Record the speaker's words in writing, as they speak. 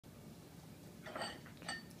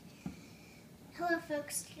Hello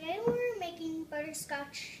folks, today we're making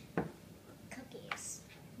butterscotch cookies.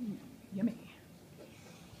 Yummy.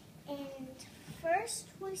 And first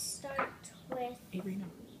we start with Avery, no.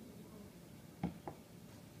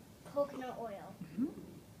 coconut oil.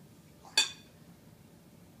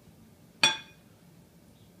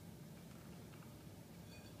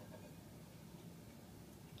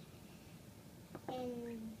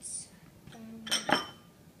 And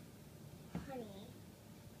honey.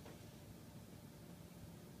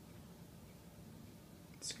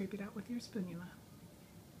 Scrape it out with your spoonula.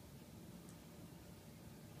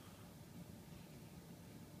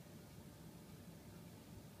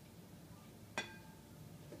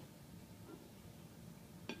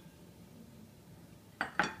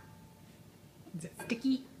 Is it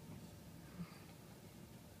sticky?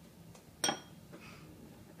 No.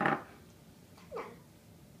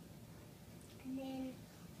 And then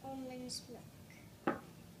almond milk.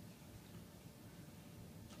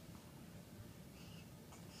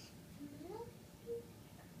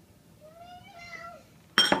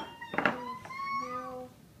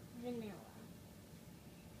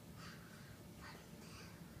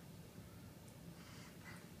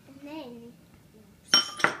 Then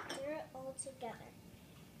stir it all together.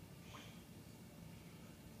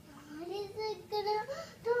 What is it gonna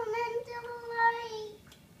turn into like?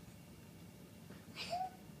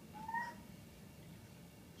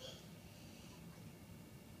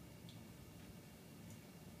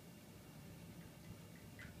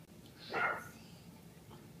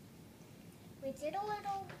 We did a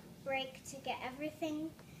little break to get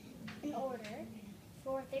everything in order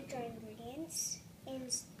for the dry ingredients,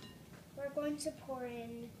 and we're going to pour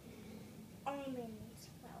in almond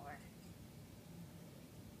flour.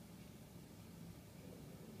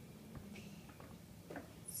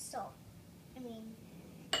 Salt.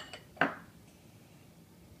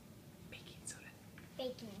 Baking soda.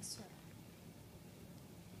 Baking soda.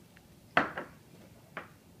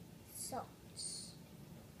 Salt.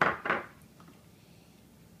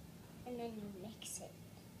 And then you mix it.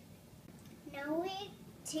 Now we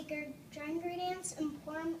take our dry ingredients and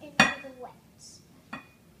pour them into the wets.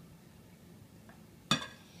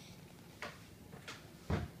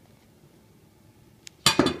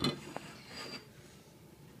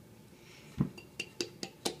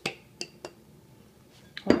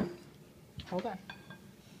 Hold on.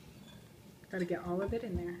 Gotta get all of it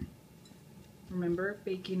in there. Remember,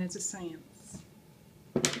 baking is a science.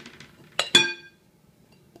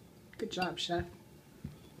 Good job, Chef.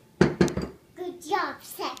 Good job,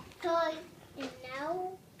 Chef Kori.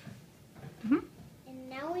 And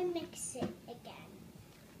now we mix it again.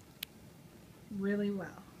 Really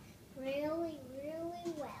well. Really,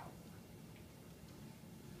 really well.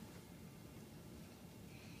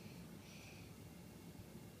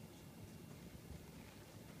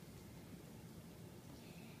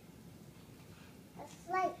 It's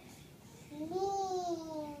like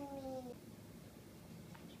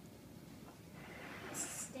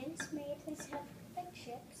Assistants, may I please have the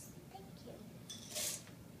chips? Thank you.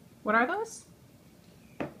 What are those?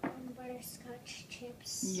 Butterscotch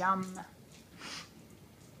chips. Yum.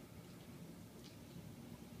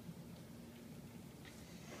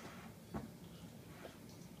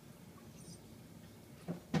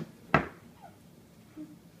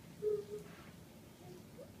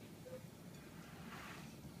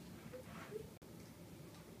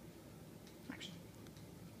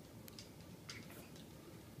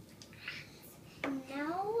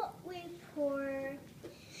 Now we pour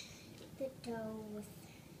the dough with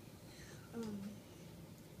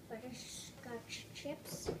butterscotch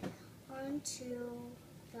chips onto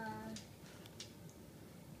the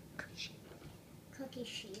cookie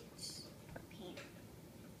sheets. Okay.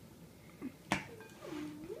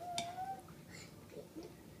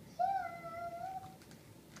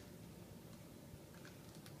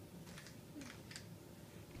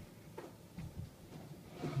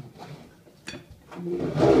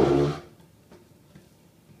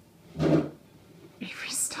 Avery,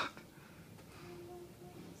 stop.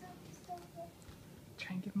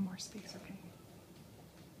 Try and give him more space, okay?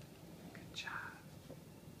 Good job.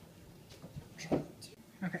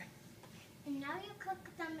 Okay. And now you cook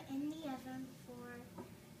them in the oven for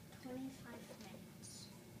 25 minutes.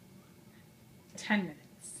 10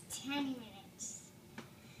 minutes. 10 minutes.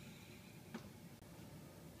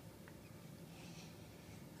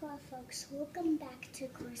 Hello folks, welcome back to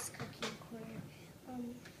Kori's Cooking Corner.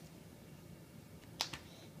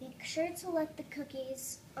 Make sure to let the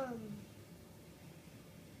cookies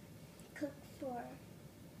cook for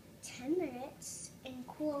 10 minutes and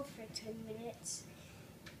cool for 10 minutes.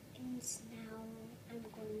 And now I'm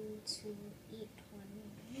going to to eat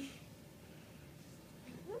one.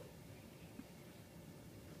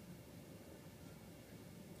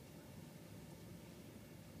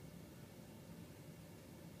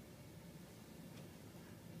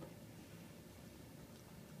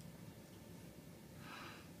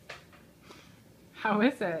 How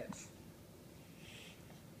is it?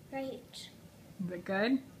 Great. Is it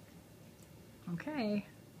good? Okay.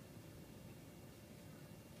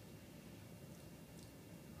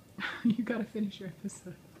 You gotta finish your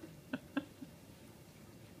episode.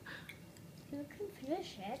 You can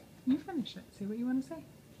finish it. You finish it. Say what you want to say.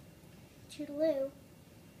 Toodaloo.